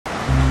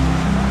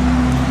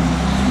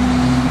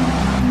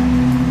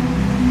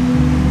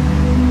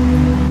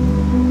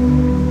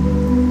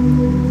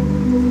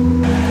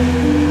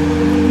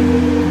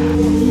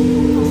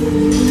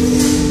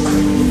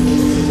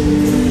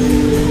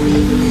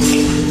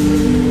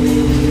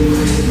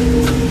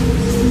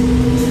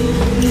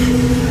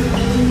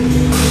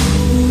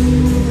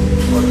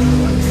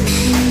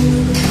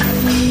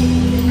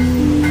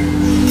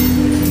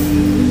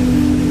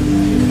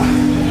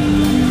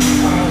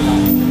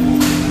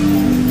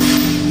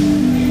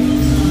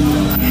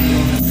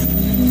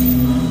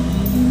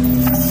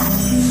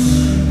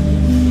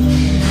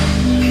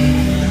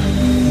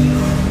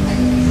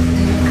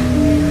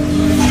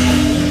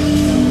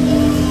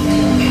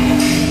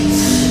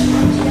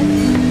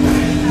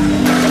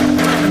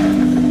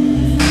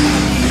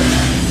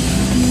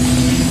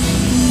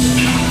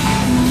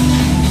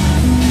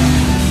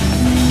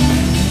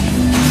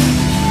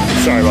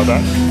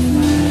about that.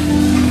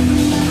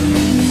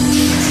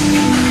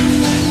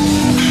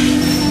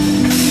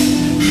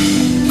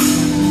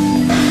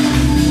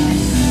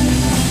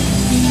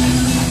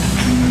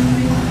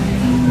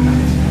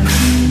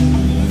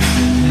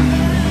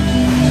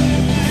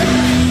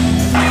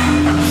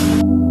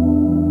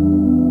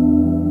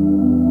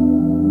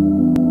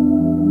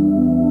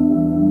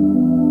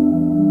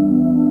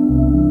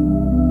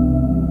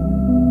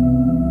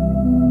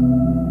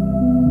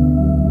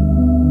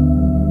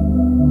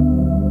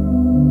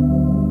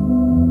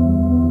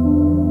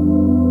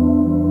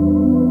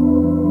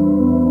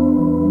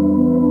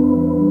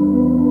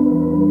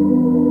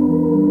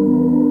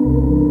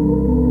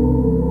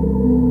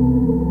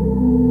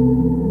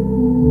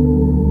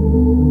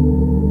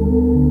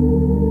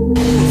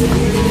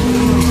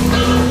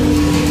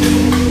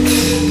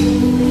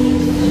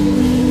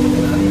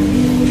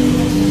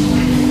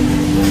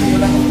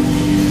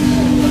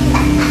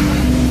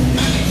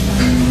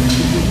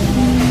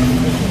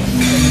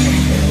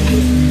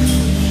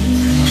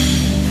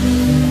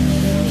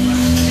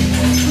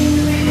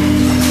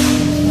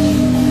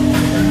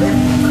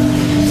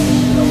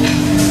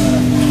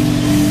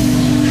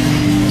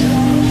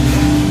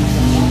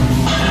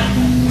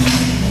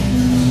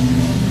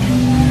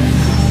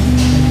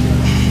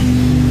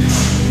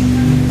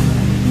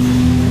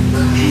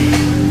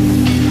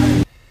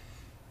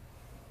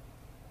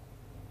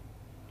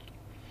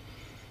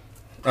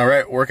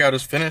 Alright, workout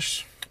is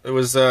finished. It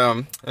was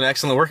an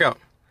excellent workout.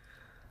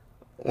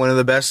 One of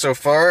the best so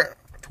far.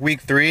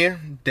 Week 3,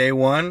 day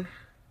 1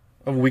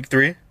 of week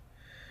 3. It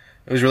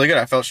was really good.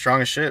 I felt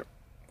strong as shit.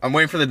 I'm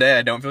waiting for the day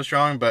I don't feel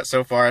strong, but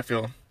so far I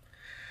feel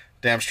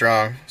damn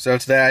strong. So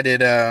today I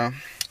did, let's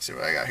see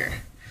what I got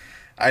here.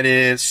 I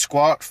did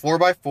squat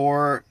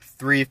 4x4,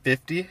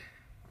 350.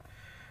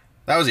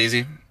 That was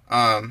easy.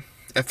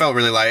 It felt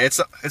really light.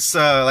 It's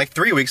like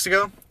 3 weeks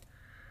ago.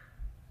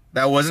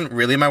 That wasn't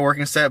really my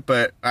working set,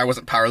 but I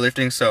wasn't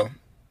powerlifting, so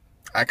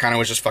I kind of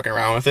was just fucking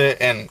around with it,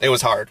 and it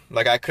was hard.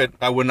 Like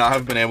I would not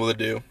have been able to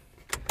do.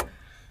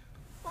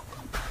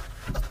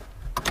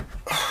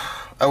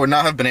 I would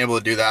not have been able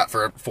to do that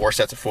for 4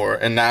 sets of 4,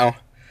 and now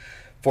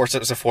 4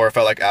 sets of 4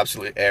 felt like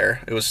absolute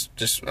air. It was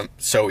just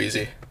so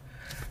easy.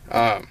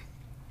 So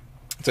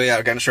yeah,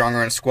 I'm getting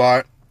stronger in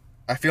squat.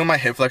 I feel my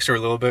hip flexor a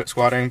little bit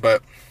squatting,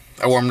 but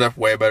I warmed up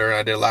way better than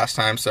I did last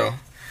time, so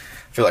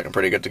I feel like I'm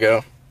pretty good to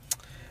go.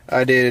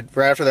 Right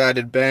after that, I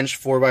did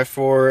bench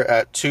 4x4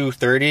 at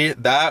 230.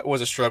 That was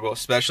a struggle,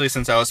 especially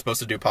since I was supposed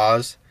to do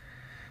pause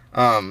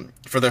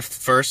for the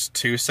first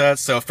 2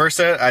 sets. So first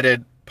set, I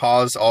did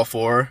pause all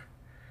 4.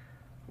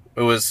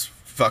 It was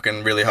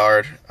fucking really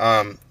hard.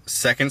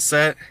 Second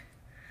set,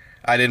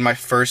 I did my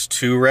first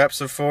 2 reps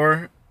of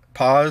 4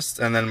 paused,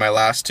 and then my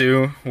last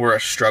 2 were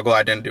a struggle.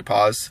 I didn't do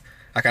pause.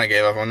 I kind of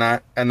gave up on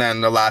that. And then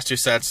the last 2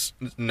 sets,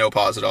 no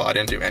pause at all. I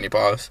didn't do any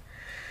pause.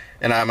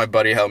 And I had my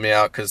buddy help me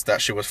out because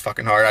that shit was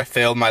fucking hard. I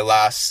failed my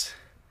last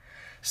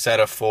set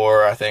of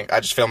 4, I think.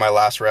 I just failed my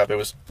last rep. It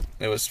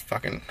was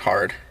fucking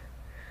hard.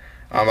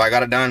 I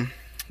got it done.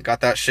 Got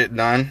that shit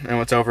done,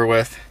 and it's over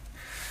with.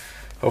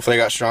 Hopefully I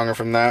got stronger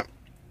from that.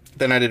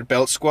 Then I did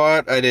belt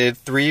squat. I did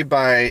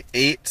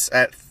 3x8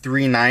 at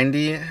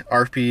 390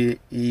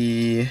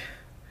 RPE. It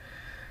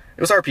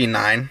was RPE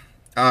 9.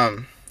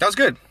 That was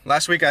good.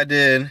 Last week I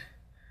did,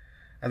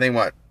 I think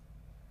what?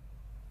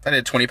 I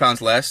did 20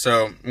 pounds less,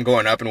 so I'm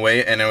going up in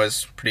weight, and it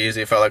was pretty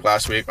easy. It felt like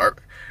last week.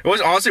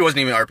 Honestly, it wasn't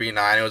even RPE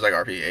 9. It was like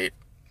RPE 8.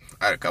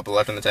 I had a couple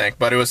left in the tank,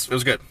 but it was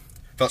good.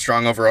 Felt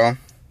strong overall.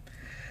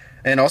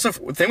 And also,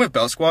 the thing with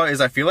belt squat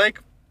is I feel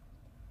like,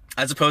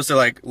 as opposed to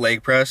like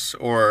leg press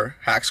or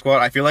hack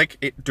squat, I feel like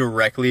it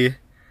directly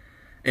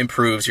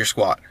improves your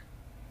squat.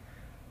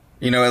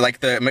 You know, like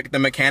the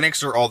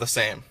mechanics are all the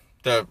same.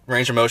 The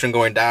range of motion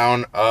going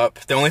down, up.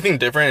 The only thing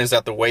different is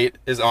that the weight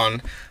is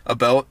on a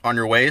belt on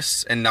your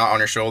waist and not on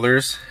your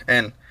shoulders.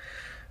 And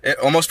it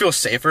almost feels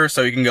safer,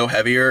 so you can go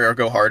heavier or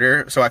go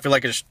harder. So I feel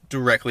like it just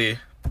directly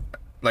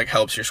like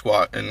helps your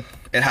squat. And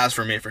it has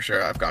for me for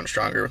sure. I've gotten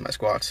stronger with my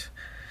squats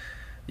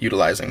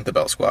utilizing the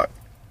belt squat.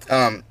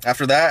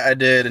 After that, I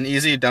did an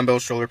easy dumbbell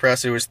shoulder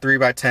press. It was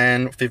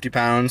 3x10, 50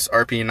 pounds,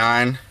 RPE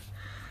 9.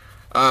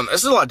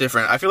 This is a lot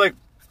different. I feel like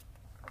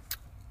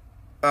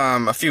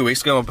a few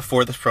weeks ago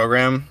before this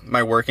program,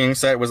 my working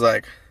set was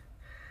like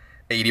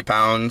 80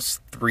 pounds,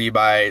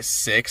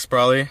 3x6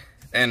 probably.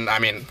 And I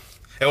mean,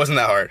 it wasn't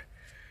that hard.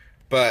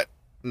 But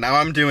now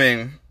I'm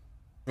doing,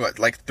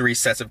 like 3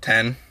 sets of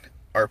 10,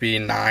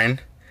 RPE 9.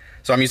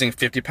 So I'm using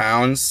 50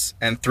 pounds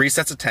and 3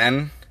 sets of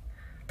 10,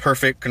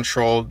 perfect,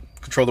 control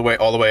the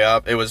weight all the way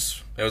up. It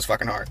was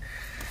fucking hard.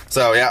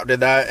 So yeah, did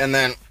that. And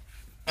then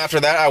after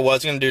that, I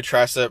was going to do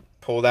tricep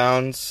pull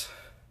downs,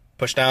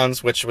 push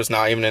downs, which was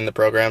not even in the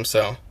program,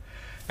 so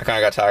I kind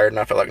of got tired and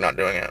I felt like not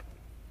doing it.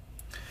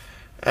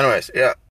 Anyways, yeah.